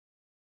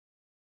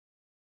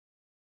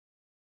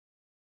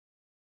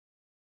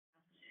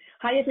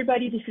Hi,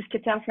 everybody. This is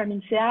Ketal from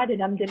INSEAD,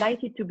 and I'm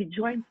delighted to be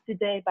joined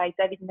today by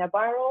David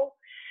Nabarro.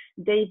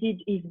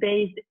 David is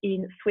based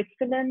in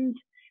Switzerland.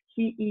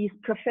 He is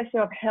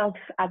Professor of Health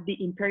at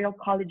the Imperial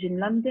College in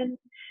London,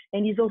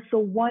 and he's also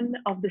one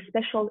of the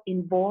special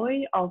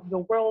envoy of the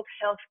World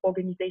Health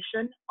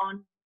Organization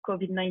on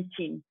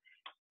COVID-19.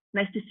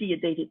 Nice to see you,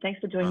 David. Thanks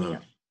for joining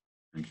us.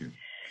 Thank you.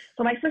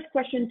 So my first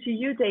question to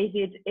you,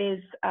 David,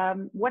 is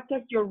what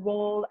does your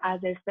role as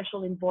a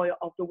special envoy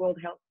of the World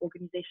Health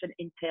Organization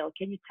entail?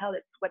 Can you tell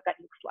us what that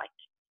looks like?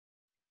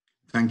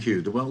 Thank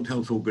you. The World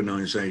Health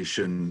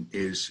Organization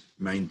is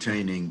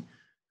maintaining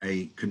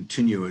a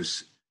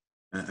continuous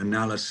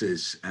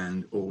analysis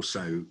and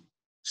also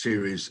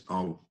series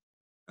of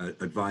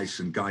advice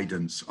and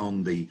guidance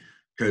on the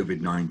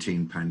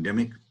COVID-19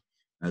 pandemic.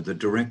 The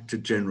Director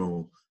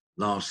General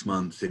last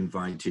month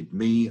invited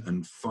me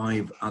and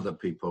 5 other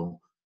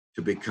people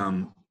to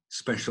become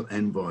special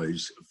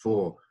envoys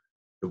for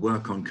the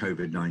work on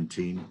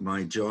COVID-19.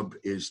 My job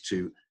is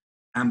to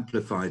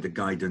amplify the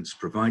guidance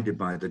provided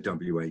by the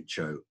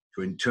WHO,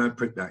 to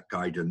interpret that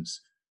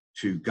guidance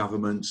to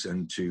governments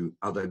and to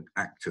other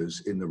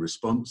actors in the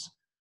response,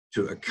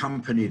 to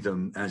accompany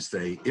them as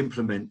they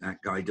implement that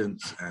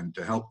guidance and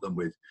to help them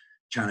with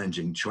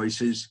challenging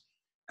choices,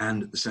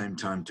 and at the same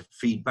time to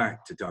feed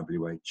back to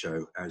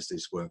WHO as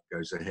this work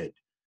goes ahead.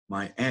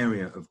 My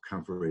area of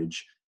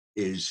coverage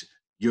is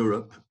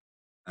Europe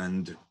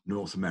and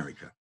North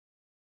America.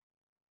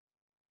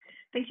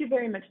 Thank you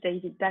very much,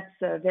 David. That's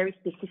very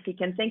specific.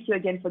 And thank you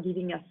again for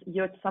giving us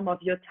some of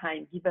your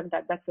time, given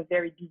that that's a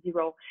very busy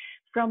role.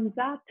 From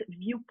that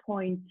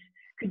viewpoint,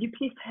 could you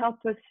please help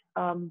us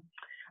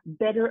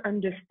better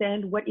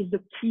understand what is the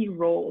key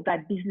role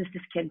that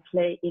businesses can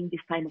play in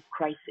this time of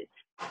crisis?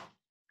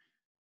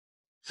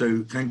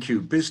 So thank you.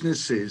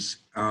 Businesses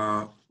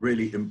are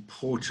really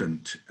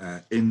important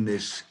in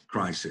this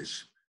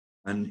crisis.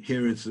 And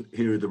here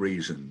are the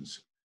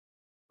reasons.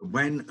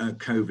 When a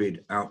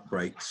COVID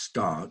outbreak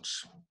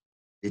starts,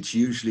 it's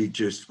usually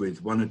just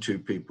with 1 or 2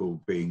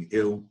 people being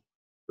ill,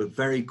 but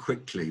very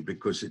quickly,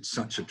 because it's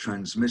such a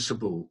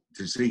transmissible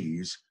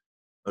disease,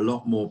 a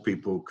lot more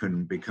people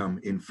can become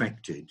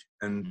infected.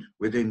 And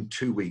within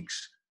 2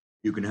 weeks,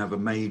 you can have a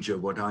major,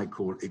 what I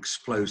call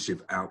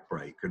explosive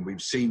outbreak. And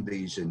we've seen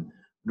these in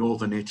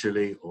northern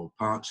Italy or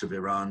parts of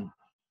Iran.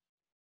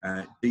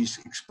 These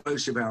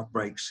explosive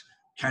outbreaks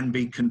can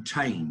be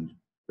contained,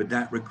 but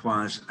that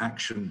requires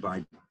action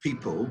by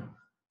people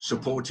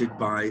supported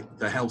by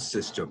the health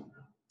system.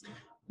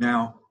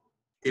 Now,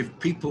 if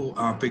people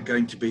are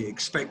going to be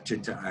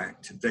expected to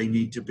act, they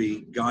need to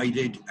be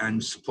guided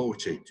and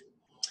supported.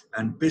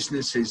 And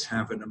businesses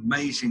have an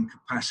amazing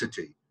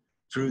capacity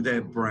through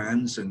their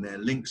brands and their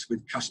links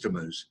with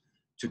customers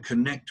to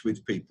connect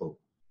with people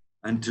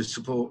and to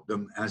support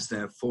them as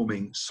they're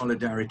forming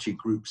solidarity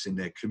groups in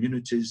their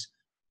communities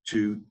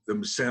to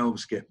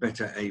themselves get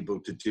better able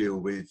to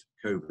deal with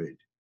COVID.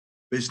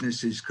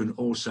 Businesses can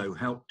also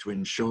help to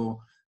ensure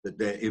that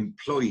their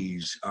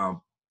employees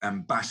are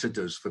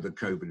ambassadors for the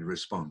COVID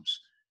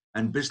response.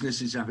 And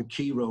businesses have a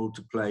key role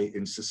to play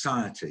in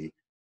society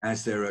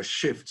as there are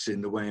shifts in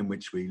the way in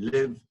which we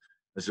live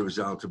as a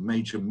result of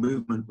major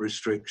movement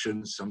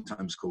restrictions,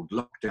 sometimes called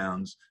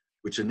lockdowns,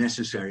 which are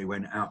necessary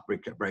when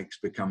outbreaks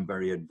become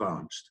very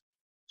advanced.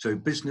 So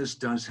business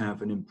does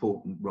have an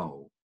important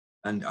role.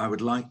 And I would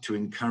like to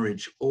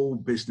encourage all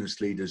business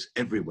leaders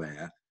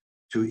everywhere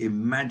to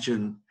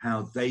imagine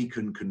how they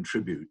can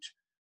contribute,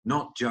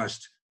 not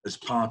just as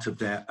part of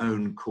their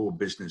own core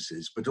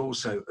businesses, but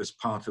also as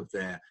part of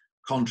their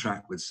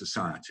contract with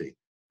society.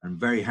 I'm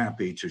very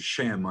happy to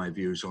share my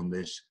views on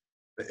this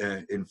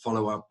in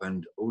follow-up,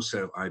 and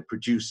also I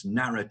produce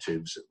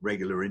narratives at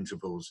regular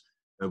intervals,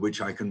 which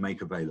I can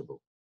make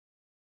available.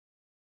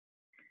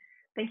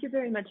 Thank you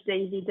very much,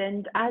 David.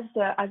 And as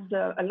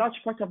a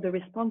large part of the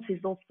response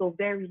is also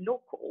very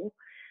local,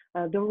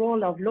 the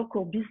role of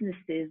local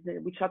businesses,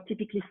 which are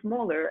typically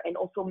smaller and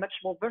also much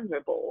more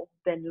vulnerable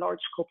than large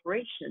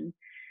corporations,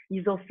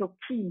 is also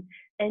key.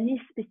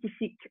 Any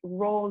specific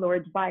role or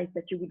advice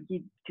that you would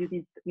give to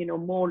these,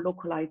 more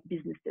localized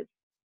businesses?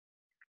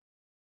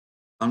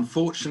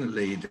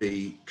 Unfortunately,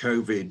 the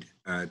COVID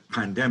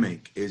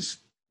pandemic is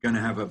going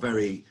to have a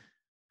very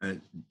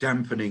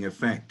dampening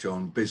effect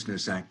on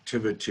business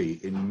activity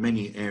in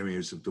many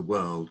areas of the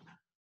world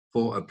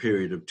for a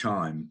period of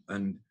time.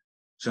 And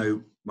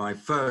so my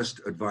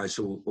first advice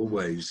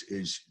always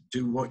is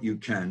do what you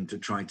can to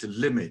try to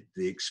limit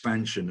the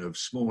expansion of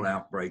small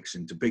outbreaks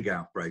into big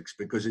outbreaks,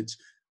 because it's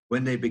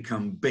when they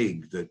become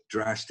big that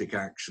drastic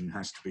action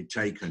has to be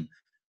taken,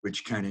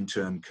 which can in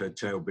turn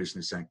curtail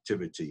business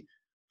activity.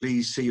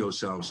 Please see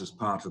yourselves as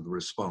part of the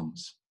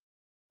response.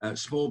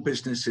 Small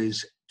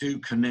businesses do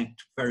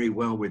connect very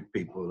well with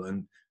people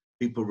and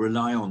people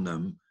rely on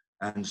them.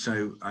 And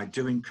so I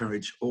do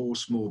encourage all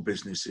small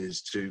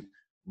businesses to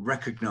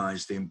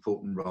recognize the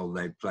important role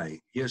they play.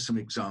 Here's some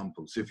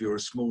examples. If you're a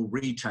small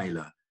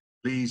retailer,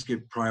 please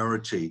give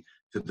priority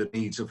to the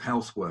needs of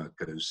health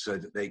workers so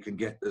that they can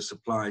get the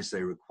supplies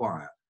they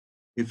require.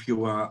 If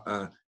you are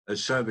a a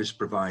service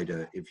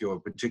provider, if you're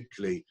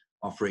particularly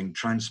offering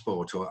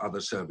transport or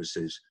other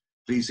services,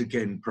 please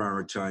again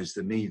prioritize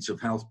the needs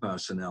of health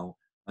personnel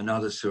and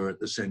others who are at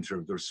the center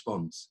of the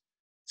response.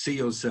 See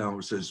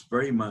yourselves as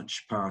very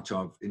much part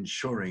of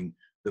ensuring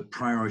that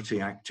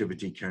priority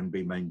activity can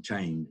be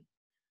maintained.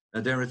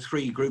 There are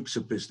three groups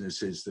of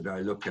businesses that I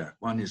look at.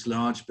 One is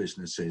large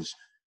businesses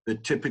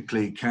that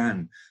typically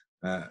can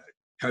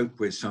cope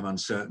with some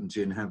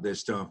uncertainty and have their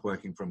staff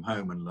working from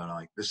home and the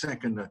like. The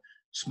second are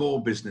small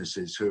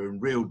businesses who are in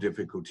real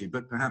difficulty,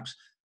 but perhaps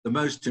the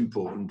most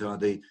important are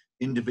the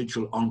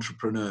individual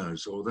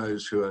entrepreneurs or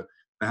those who are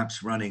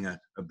perhaps running a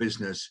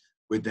business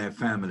with their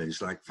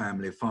families, like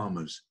family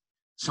farmers.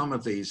 Some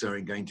of these are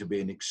going to be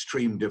in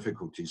extreme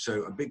difficulty.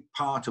 So a big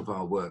part of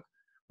our work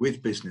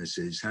with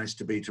businesses has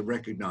to be to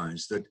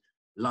recognize that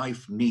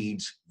life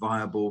needs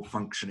viable,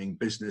 functioning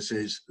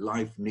businesses,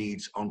 life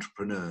needs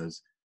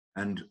entrepreneurs,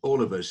 and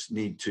all of us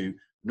need to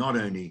not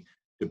only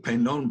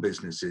depend on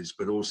businesses,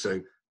 but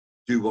also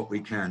do what we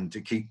can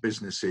to keep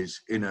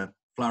businesses in a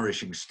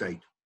flourishing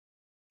state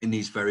in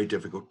these very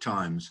difficult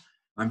times.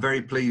 I'm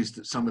very pleased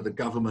that some of the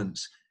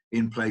governments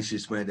in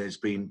places where there's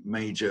been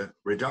major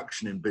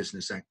reduction in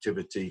business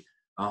activity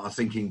are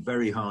thinking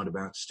very hard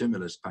about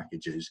stimulus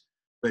packages.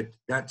 But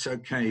that's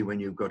okay when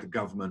you've got a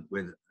government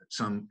with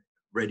some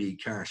ready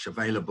cash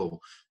available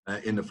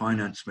in the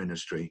finance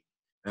ministry.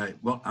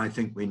 What I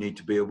think we need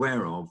to be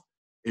aware of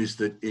is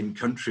that in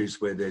countries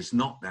where there's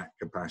not that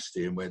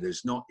capacity and where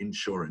there's not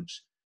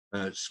insurance,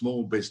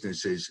 small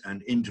businesses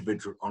and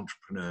individual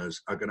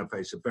entrepreneurs are going to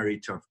face a very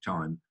tough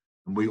time,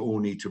 and we all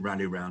need to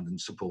rally around and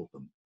support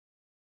them.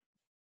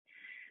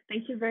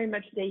 Thank you very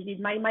much,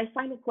 David. My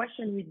final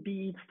question would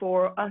be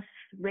for us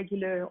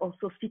regular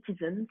also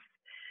citizens.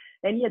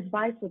 Any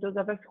advice for those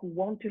of us who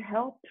want to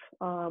help,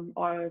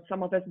 or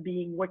some of us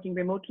being working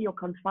remotely or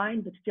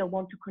confined, but still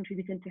want to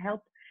contribute and to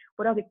help?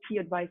 What are the key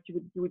advice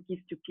you would give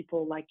to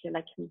people like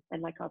me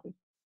and like others?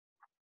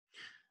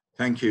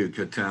 Thank you,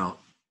 Katal.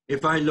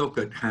 If I look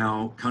at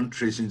how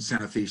countries in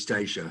Southeast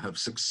Asia have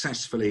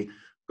successfully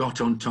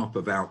got on top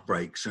of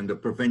outbreaks and are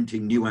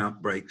preventing new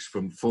outbreaks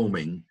from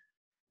forming,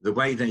 the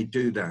way they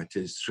do that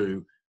is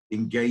through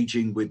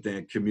engaging with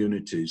their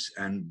communities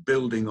and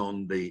building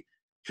on the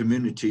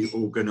community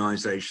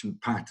organization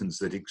patterns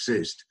that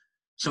exist.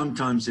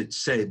 Sometimes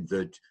it's said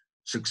that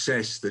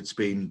success that's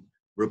been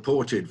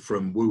reported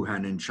from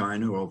Wuhan in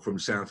China or from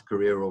South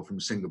Korea or from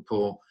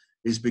Singapore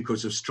is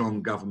because of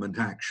strong government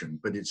action,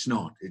 but it's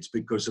not. It's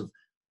because of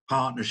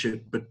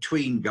partnership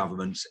between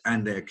governments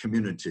and their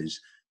communities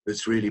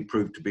that's really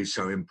proved to be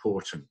so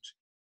important.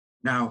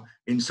 Now,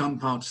 in some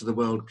parts of the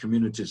world,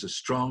 communities are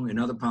strong. In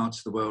other parts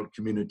of the world,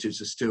 communities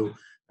are still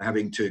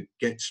having to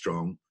get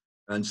strong.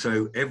 And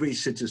so every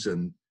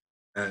citizen,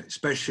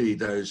 especially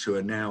those who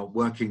are now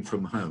working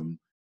from home,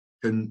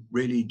 can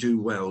really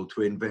do well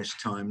to invest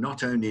time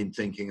not only in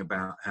thinking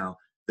about how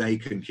they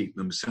can keep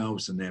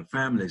themselves and their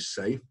families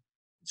safe,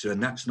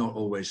 and that's not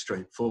always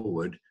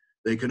straightforward.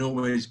 They can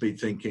always be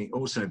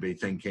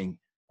thinking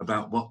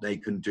about what they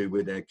can do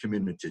with their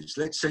communities.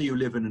 Let's say you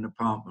live in an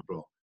apartment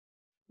block.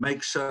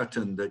 Make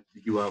certain that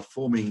you are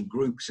forming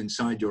groups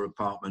inside your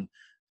apartment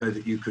so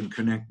that you can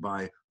connect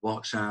by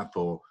WhatsApp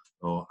or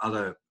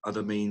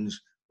other means,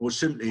 or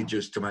simply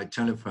just to my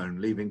telephone,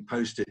 leaving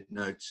post-it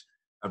notes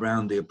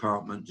around the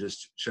apartment,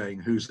 just saying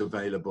who's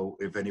available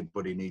if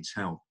anybody needs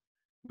help.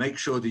 Make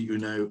sure that you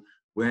know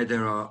where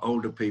there are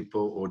older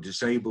people or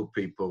disabled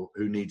people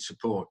who need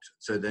support,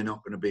 so they're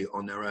not going to be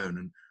on their own,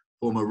 and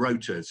form a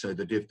rota so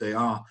that if they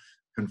are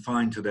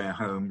confined to their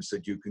homes,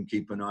 that you can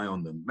keep an eye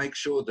on them. Make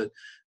sure that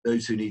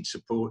those who need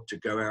support to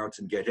go out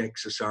and get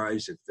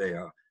exercise, if they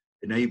are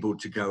enabled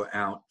to go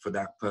out for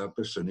that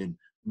purpose, and in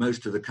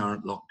most of the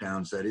current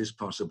lockdowns that is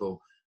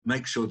possible,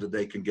 make sure that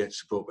they can get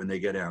support when they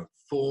get out.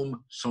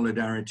 Form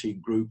solidarity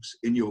groups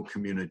in your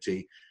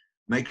community.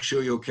 Make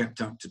sure you're kept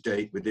up to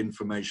date with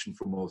information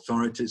from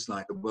authorities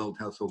like the World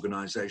Health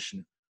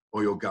Organization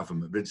or your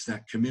government. But it's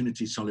that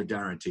community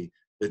solidarity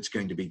that's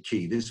going to be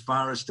key. This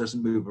virus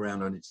doesn't move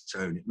around on its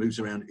own. It moves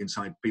around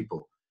inside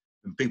people.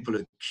 And people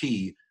are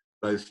key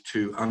both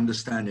to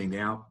understanding the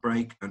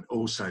outbreak and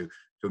also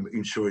to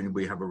ensuring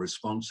we have a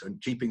response and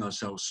keeping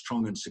ourselves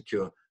strong and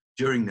secure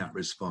during that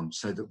response,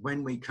 so that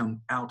when we come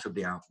out of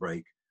the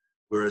outbreak,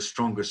 we're a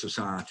stronger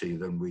society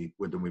than we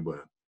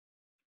were.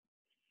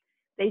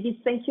 David,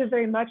 thank you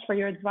very much for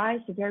your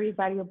advice. Very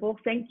valuable.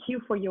 Thank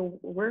you for your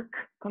work.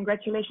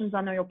 Congratulations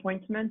on your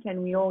appointment,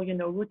 and we all,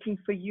 rooting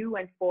for you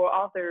and for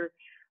other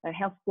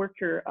health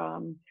workers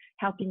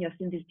helping us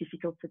in this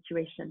difficult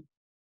situation.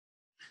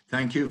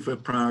 Thank you for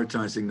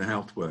prioritizing the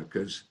health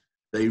workers.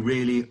 They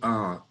really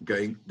are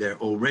they're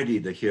already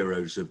the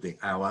heroes of the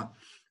hour,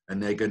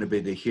 and they're going to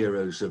be the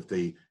heroes of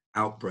the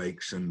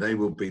outbreaks, and they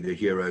will be the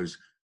heroes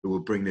who will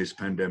bring this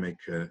pandemic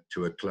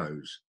to a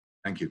close.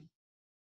 Thank you.